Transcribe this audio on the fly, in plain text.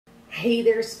Hey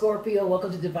there, Scorpio.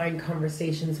 Welcome to Divine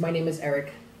Conversations. My name is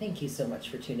Eric. Thank you so much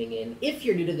for tuning in. If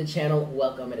you're new to the channel,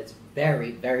 welcome, and it's very,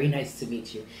 very nice to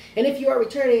meet you. And if you are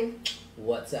returning,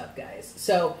 what's up, guys?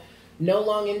 So, no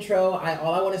long intro.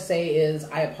 All I want to say is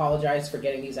I apologize for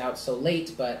getting these out so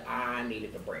late, but I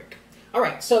needed a break. All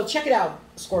right, so check it out,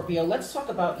 Scorpio. Let's talk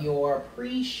about your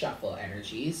pre-shuffle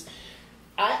energies.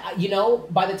 By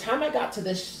the time I got to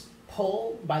this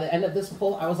poll, by the end of this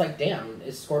poll, I was like, damn,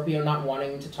 is Scorpio not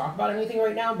wanting to talk about anything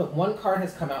right now? But one card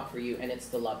has come out for you, and it's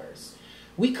the Lovers.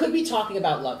 We could be talking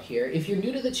about love here. If you're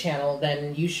new to the channel,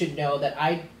 then you should know that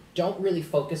I don't really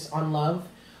focus on love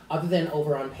other than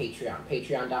over on Patreon,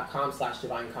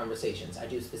 patreon.com/Divine Conversations. I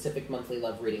do specific monthly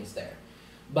love readings there.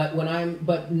 But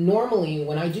normally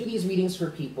when I do these readings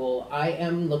for people, I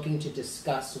am looking to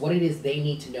discuss what it is they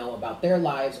need to know about their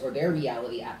lives or their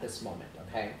reality at this moment,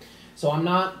 okay? So I'm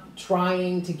not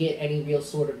trying to get any real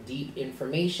sort of deep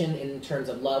information in terms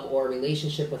of love or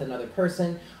relationship with another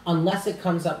person unless it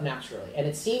comes up naturally. And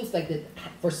it seems like that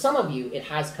for some of you, it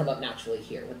has come up naturally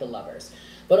here with the Lovers.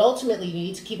 But ultimately, you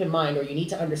need to keep in mind, or you need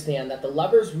to understand, that the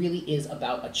Lovers really is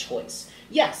about a choice.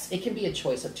 Yes, it can be a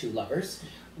choice of two lovers,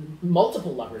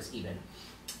 multiple lovers even.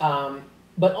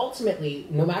 But ultimately,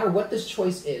 no matter what this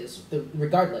choice is,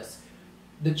 regardless,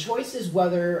 the choice is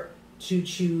whether to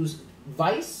choose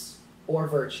vice or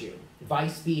virtue.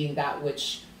 Vice being that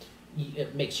which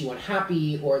makes you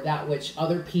unhappy, or that which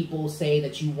other people say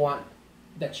that you want,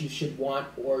 that you should want,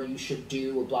 or you should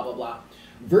do, or blah, blah, blah.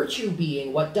 Virtue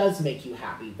being what does make you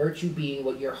happy. Virtue being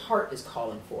what your heart is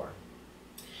calling for.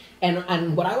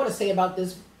 And what I want to say about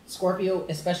this, Scorpio,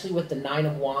 especially with the Nine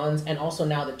of Wands, and also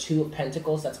now the Two of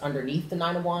Pentacles that's underneath the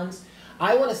Nine of Wands,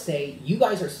 I want to say you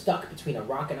guys are stuck between a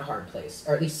rock and a hard place,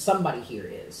 or at least somebody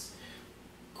here is.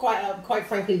 Quite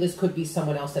frankly, this could be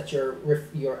someone else that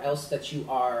you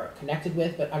are connected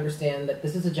with, but understand that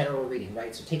this is a general reading,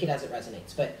 right? So take it as it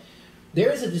resonates. But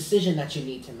there is a decision that you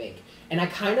need to make. And I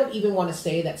kind of even want to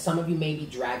say that some of you may be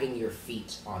dragging your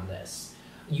feet on this.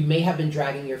 You may have been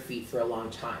dragging your feet for a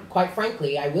long time. Quite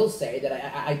frankly, I will say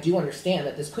that I do understand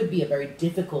that this could be a very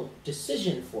difficult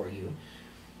decision for you.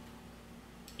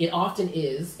 It often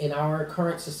is in our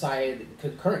current society.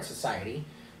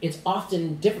 It's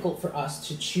often difficult for us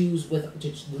to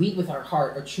lead with our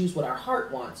heart, or choose what our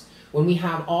heart wants, when we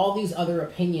have all these other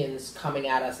opinions coming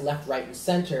at us left, right, and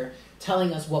center,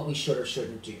 telling us what we should or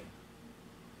shouldn't do.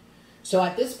 So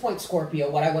at this point, Scorpio,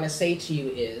 what I want to say to you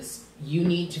is, you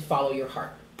need to follow your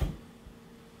heart.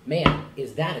 Man,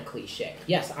 is that a cliche?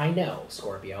 Yes, I know,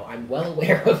 Scorpio. I'm well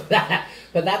aware of that.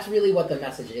 But that's really what the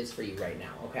message is for you right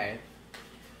now, okay?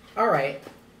 All right.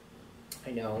 I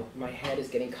know, my head is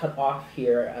getting cut off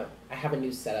here. I have a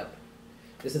new setup.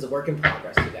 This is a work in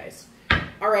progress, you guys.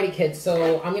 Alrighty, kids,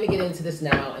 so I'm going to get into this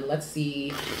now, and let's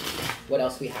see what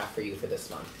else we have for you for this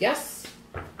month. Yes?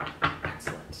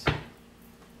 Excellent.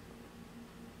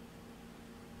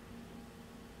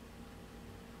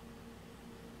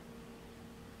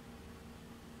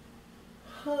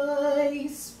 Hi,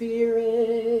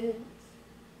 Spirit.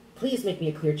 Please make me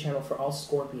a clear channel for all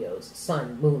Scorpios,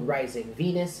 Sun, Moon, Rising,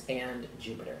 Venus, and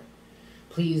Jupiter.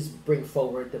 Please bring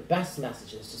forward the best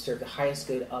messages to serve the highest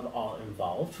good of all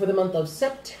involved for the month of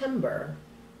September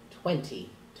 2020.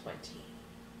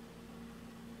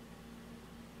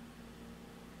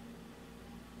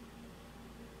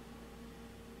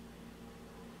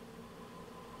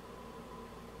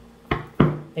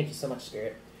 Thank you so much,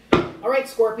 Spirit. All right,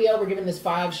 Scorpio, we're giving this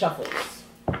 5 shuffles.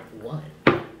 1.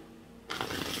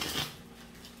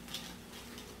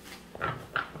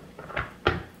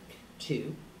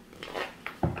 2.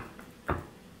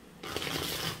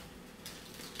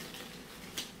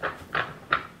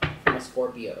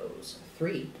 Scorpios.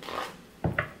 3.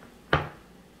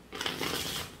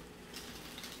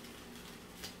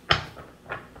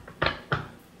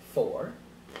 4.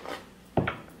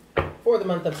 For the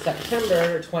month of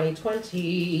September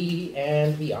 2020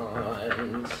 and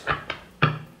beyond.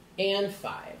 And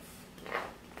 5.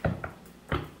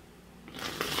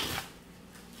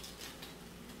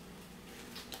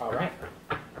 All right.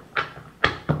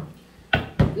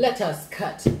 Let us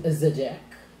cut the deck.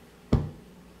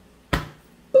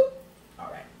 Boop. All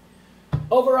right.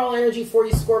 Overall energy for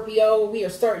you, Scorpio. We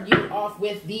are starting you off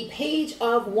with the Page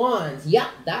of Wands. Yep,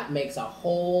 that makes a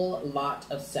whole lot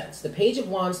of sense. The Page of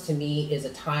Wands to me is a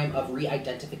time of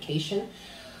re-identification.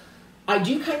 I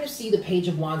do kind of see the Page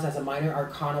of Wands as a minor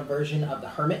arcana version of the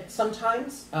Hermit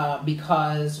sometimes,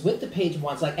 because with the Page of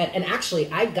Wands, and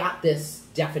actually I got this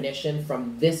definition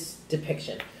from this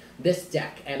depiction, this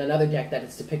deck, and another deck that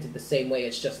is depicted the same way,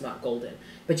 it's just not golden.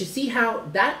 But you see how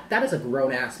that is a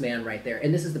grown-ass man right there,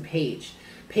 and this is the Page.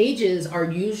 Pages are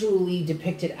usually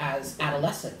depicted as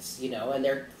adolescents, you know, and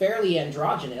they're fairly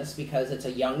androgynous because it's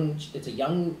a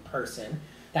young person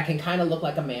that can kind of look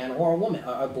like a man or a woman,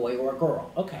 a boy or a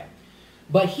girl. Okay.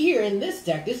 But here in this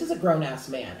deck, this is a grown-ass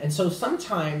man. And so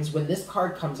sometimes when this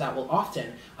card comes out, well,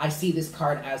 often I see this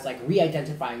card as like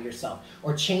re-identifying yourself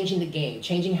or changing the game,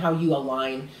 changing how you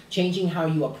align, changing how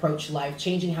you approach life,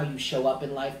 changing how you show up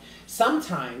in life.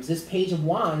 Sometimes this Page of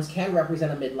Wands can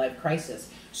represent a midlife crisis.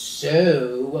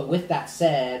 So with that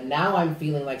said, now I'm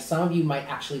feeling like some of you might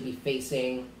actually be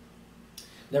facing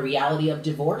the reality of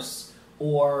divorce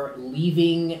or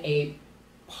leaving a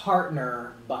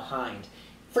partner behind.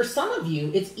 For some of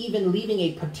you, it's even leaving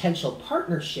a potential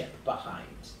partnership behind.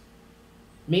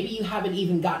 Maybe you haven't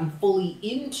even gotten fully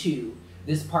into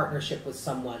this partnership with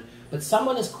someone, but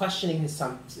someone is questioning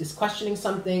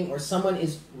something, or someone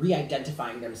is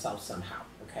re-identifying themselves somehow,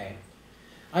 okay?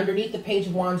 Underneath the Page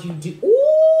of Wands, you do...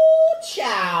 Ooh,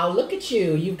 chow! Look at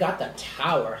you. You've got the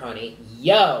Tower, honey.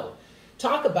 Yo!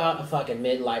 Talk about a fucking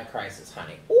midlife crisis,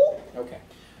 honey. Ooh! Okay.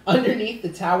 Underneath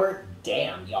the Tower,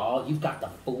 damn, y'all, you've got the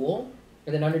Fool.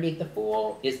 And then underneath the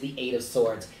Fool is the Eight of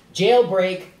Swords.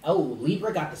 Jailbreak. Oh,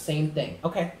 Libra got the same thing.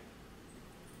 Okay.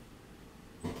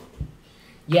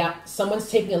 Yeah,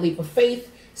 someone's taking a leap of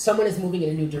faith. Someone is moving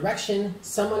in a new direction.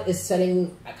 Someone is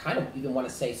setting, I kind of even want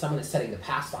to say, someone is setting the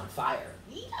past on fire.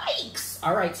 Yikes!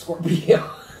 All right, Scorpio.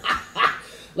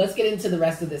 Let's get into the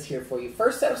rest of this here for you.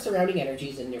 First set of surrounding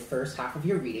energies in your first half of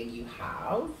your reading, you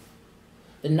have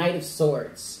the Knight of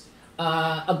Swords.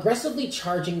 Aggressively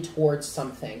charging towards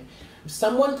something.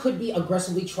 Someone could be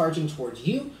aggressively charging towards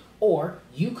you, or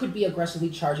you could be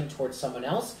aggressively charging towards someone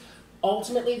else.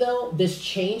 Ultimately, though, this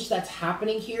change that's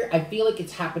happening here, I feel like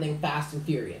it's happening fast and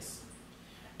furious.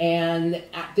 And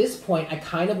at this point, I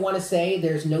kind of want to say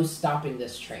there's no stopping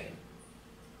this train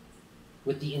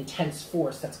with the intense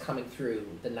force that's coming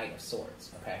through the Knight of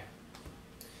Swords, okay?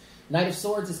 Knight of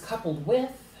Swords is coupled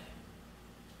with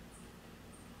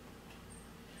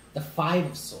the Five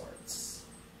of Swords.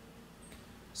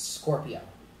 Scorpio,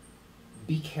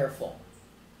 be careful.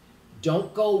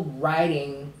 Don't go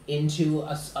riding into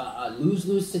a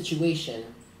lose-lose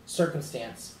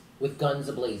circumstance with guns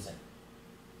a-blazing.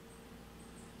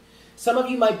 Some of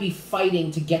you might be fighting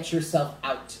to get yourself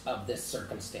out of this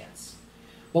circumstance.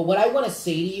 But what I want to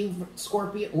say to you,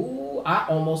 Scorpio, ooh, I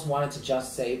almost wanted to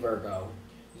just say Virgo.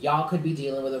 Y'all could be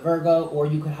dealing with a Virgo, or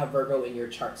you could have Virgo in your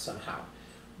chart somehow.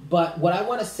 But what I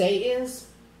want to say is,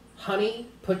 honey,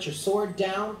 put your sword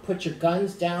down, put your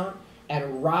guns down,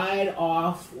 and ride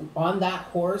off on that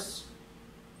horse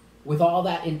with all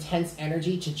that intense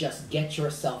energy to just get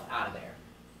yourself out of there.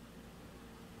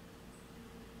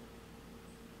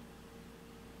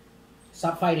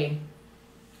 Stop fighting.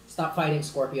 Stop fighting,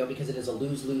 Scorpio, because it is a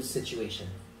lose-lose situation.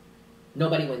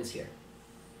 Nobody wins here.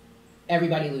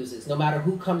 Everybody loses. No matter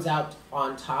who comes out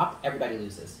on top, everybody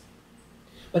loses.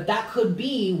 But that could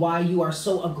be why you are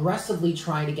so aggressively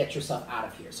trying to get yourself out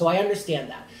of here. So I understand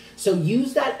that. So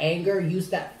use that anger, use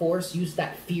that force, use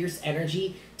that fierce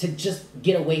energy to just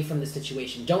get away from the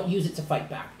situation. Don't use it to fight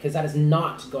back, because that is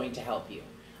not going to help you.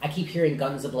 I keep hearing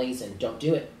guns a-blazing. Don't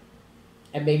do it.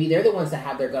 And maybe they're the ones that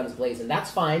have their guns blazing.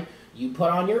 That's fine. You put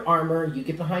on your armor, you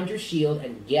get behind your shield,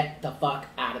 and get the fuck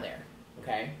out of there.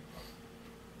 Okay?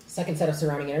 Second set of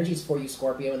surrounding energies for you,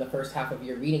 Scorpio. In the first half of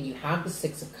your reading, you have the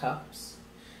Six of Cups.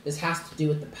 This has to do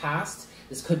with the past.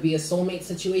 This could be a soulmate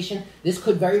situation. This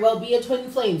could very well be a twin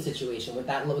flame situation with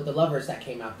the lovers that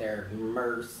came out there.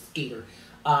 Skater.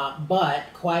 But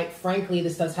quite frankly,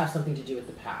 this does have something to do with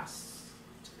the past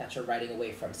that you're riding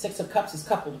away from. Six of Cups is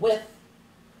coupled with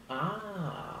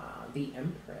the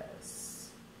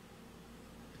Empress.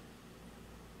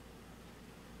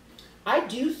 I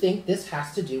do think this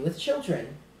has to do with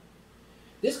children.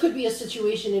 This could be a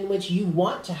situation in which you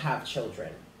want to have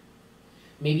children.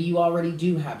 Maybe you already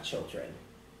do have children.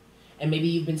 And maybe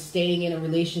you've been staying in a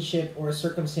relationship or a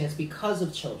circumstance because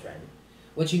of children.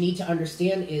 What you need to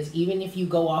understand is, even if you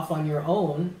go off on your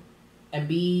own and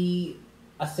be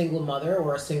a single mother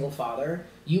or a single father,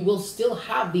 you will still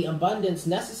have the abundance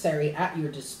necessary at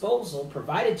your disposal,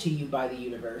 provided to you by the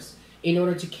universe, in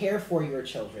order to care for your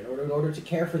children, or in order to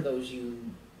care for those you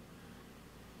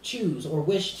choose or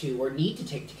wish to or need to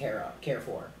take care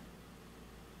for.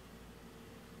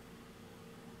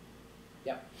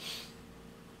 Yep.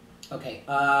 Okay.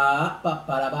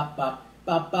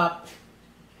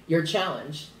 Your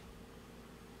challenge,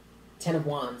 Ten of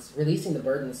Wands, releasing the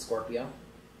burden, Scorpio.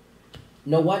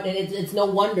 It's no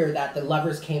wonder that the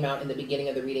lovers came out in the beginning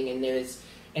of the reading,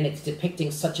 and it's depicting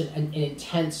such an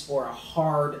intense or a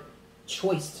hard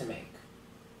choice to make.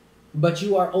 But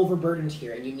you are overburdened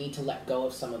here, and you need to let go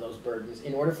of some of those burdens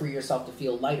in order for yourself to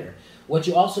feel lighter. What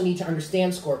you also need to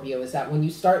understand, Scorpio, is that when you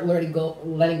start letting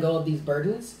go of these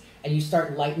burdens, and you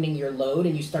start lightening your load,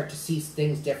 and you start to see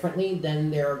things differently,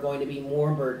 then there are going to be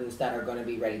more burdens that are going to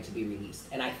be ready to be released.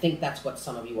 And I think that's what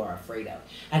some of you are afraid of.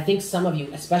 I think some of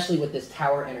you, especially with this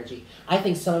Tower energy, I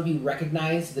think some of you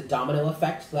recognize the domino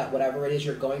effect that whatever it is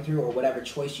you're going through, or whatever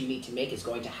choice you need to make, is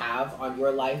going to have on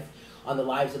your life, on the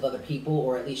lives of other people,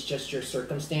 or at least just your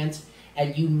circumstance,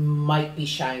 and you might be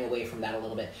shying away from that a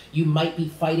little bit. You might be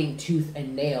fighting tooth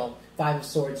and nail, Five of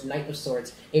Swords, Knight of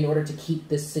Swords, in order to keep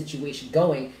this situation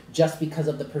going, just because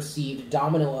of the perceived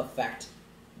domino effect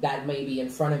that may be in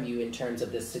front of you in terms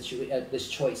of this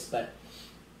choice. But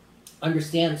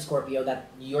understand, Scorpio,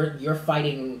 that you're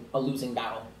fighting a losing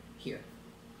battle here,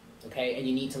 okay? And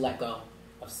you need to let go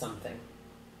of something,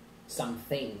 some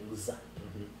things.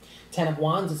 Ten of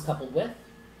Wands is coupled with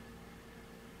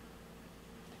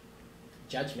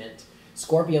Judgment.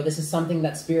 Scorpio, this is something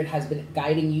that Spirit has been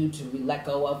guiding you to let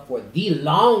go of for the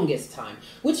longest time,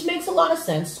 which makes a lot of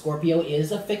sense. Scorpio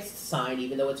is a fixed sign.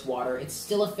 Even though it's water, it's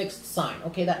still a fixed sign.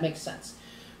 Okay, that makes sense.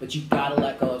 But you've got to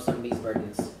let go of some of these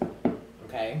burdens,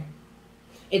 okay?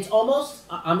 It's almost,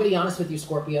 I'm going to be honest with you,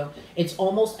 Scorpio, it's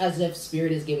almost as if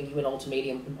Spirit is giving you an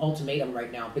ultimatum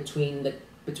right now between the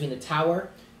Tower,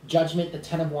 Judgment, the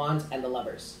Ten of Wands, and the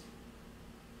Lovers.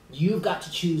 You've got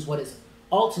to choose what is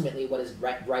ultimately what is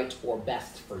right or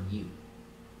best for you.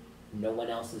 No one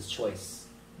else's choice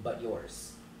but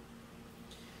yours.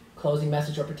 Closing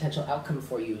message or potential outcome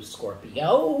for you,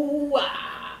 Scorpio.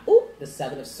 Ooh, the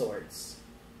Seven of Swords.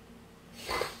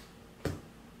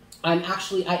 I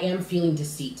am feeling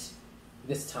deceit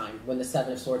this time when the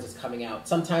Seven of Swords is coming out.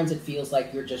 Sometimes it feels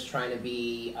like you're just trying to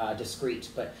be discreet,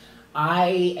 but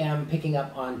I am picking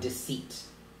up on deceit,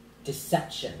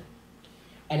 deception.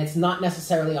 And it's not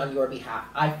necessarily on your behalf.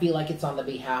 I feel like it's on the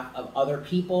behalf of other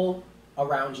people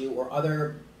around you, or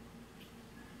other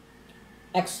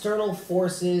external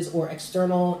forces or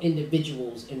external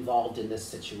individuals involved in this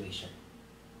situation.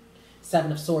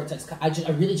 Seven of Swords, I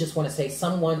really just want to say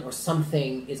someone or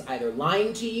something is either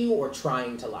lying to you or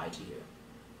trying to lie to you.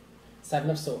 Seven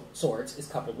of Swords is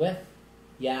coupled with,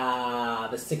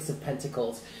 the Six of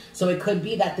Pentacles. So it could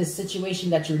be that this situation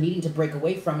that you're needing to break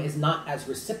away from is not as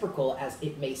reciprocal as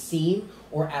it may seem,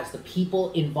 or as the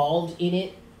people involved in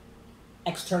it,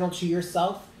 external to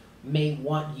yourself, may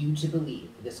want you to believe.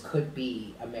 This could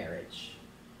be a marriage,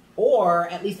 or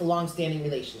at least a long-standing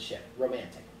relationship,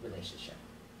 romantic relationship.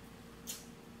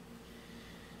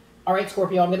 All right,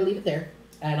 Scorpio, I'm going to leave it there.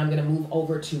 And I'm going to move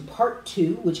over to part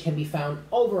 2, which can be found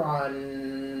over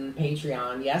on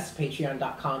Patreon. Yes,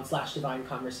 patreon.com/Divine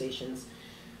Conversations.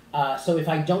 So if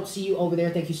I don't see you over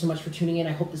there, thank you so much for tuning in.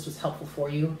 I hope this was helpful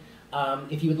for you.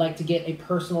 If you would like to get a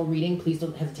personal reading, please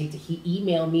don't hesitate to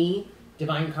email me,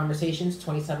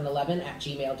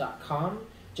 divineconversations2711@gmail.com.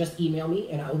 Just email me,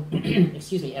 and I will,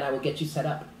 and I will get you set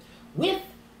up. With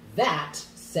that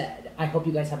said, I hope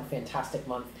you guys have a fantastic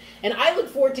month, and I look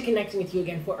forward to connecting with you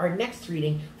again for our next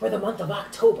reading for the month of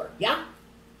October. Yeah?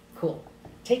 Cool.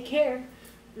 Take care.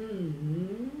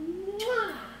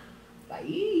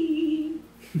 Bye.